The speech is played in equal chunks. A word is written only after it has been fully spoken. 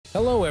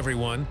Hello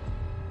everyone.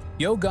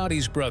 Yo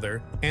Gotti's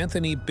brother,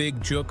 Anthony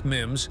Big Jook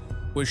Mims,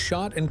 was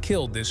shot and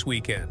killed this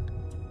weekend.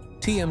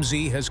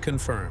 TMZ has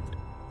confirmed.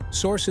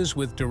 Sources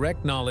with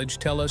direct knowledge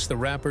tell us the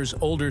rapper's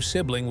older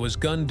sibling was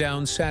gunned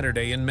down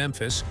Saturday in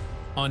Memphis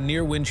on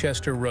near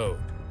Winchester Road.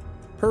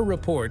 Per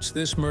reports,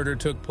 this murder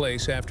took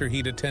place after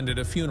he'd attended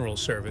a funeral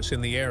service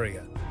in the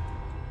area.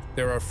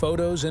 There are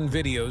photos and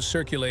videos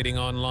circulating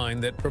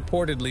online that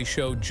purportedly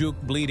show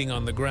Jook bleeding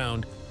on the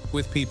ground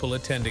with people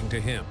attending to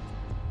him.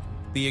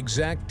 The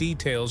exact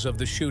details of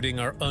the shooting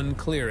are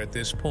unclear at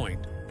this point,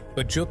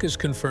 but Jook is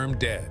confirmed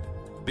dead.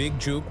 Big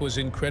Jook was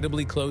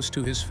incredibly close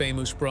to his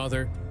famous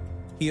brother.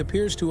 He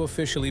appears to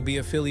officially be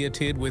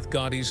affiliated with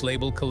Gotti's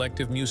label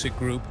Collective Music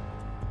Group,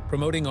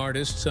 promoting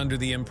artists under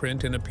the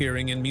imprint and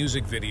appearing in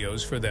music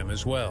videos for them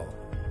as well.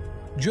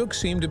 Jook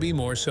seemed to be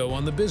more so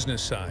on the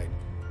business side.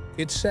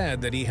 It's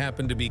sad that he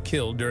happened to be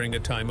killed during a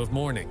time of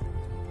mourning,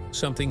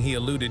 something he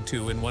alluded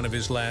to in one of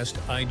his last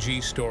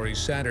IG stories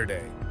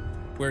Saturday,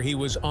 where he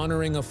was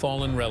honoring a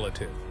fallen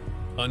relative.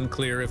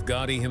 Unclear if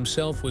Gotti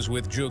himself was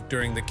with Jook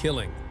during the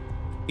killing.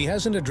 He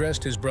hasn't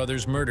addressed his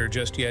brother's murder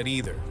just yet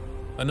either.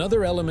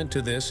 Another element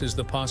to this is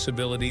the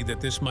possibility that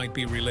this might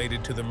be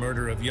related to the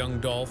murder of young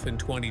Dolph in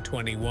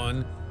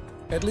 2021.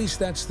 At least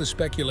that's the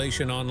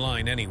speculation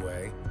online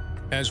anyway.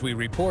 As we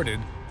reported,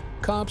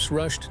 cops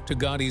rushed to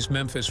Gotti's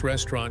Memphis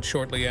restaurant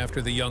shortly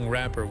after the young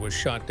rapper was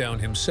shot down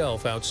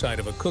himself outside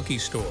of a cookie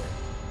store.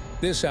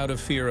 This out of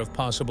fear of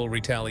possible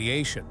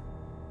retaliation.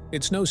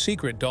 It's no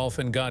secret Dolph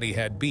and Gotti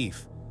had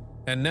beef,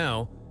 and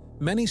now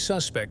many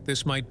suspect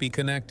this might be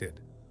connected.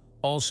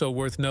 Also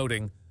worth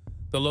noting,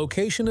 the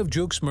location of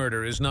Jook's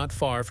murder is not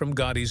far from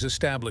Gotti's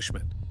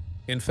establishment.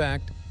 In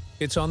fact,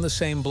 it's on the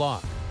same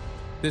block.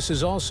 This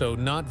is also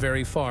not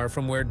very far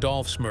from where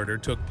Dolph's murder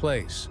took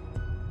place.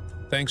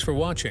 Thanks for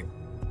watching.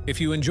 If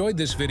you enjoyed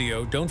this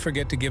video, don't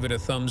forget to give it a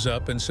thumbs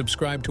up and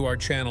subscribe to our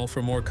channel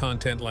for more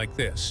content like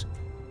this.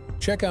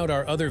 Check out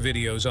our other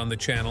videos on the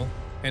channel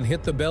and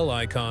hit the bell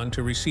icon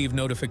to receive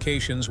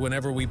notifications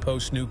whenever we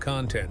post new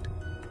content.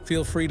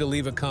 Feel free to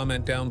leave a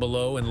comment down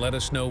below and let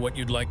us know what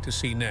you'd like to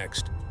see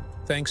next.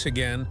 Thanks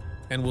again,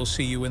 and we'll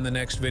see you in the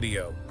next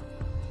video.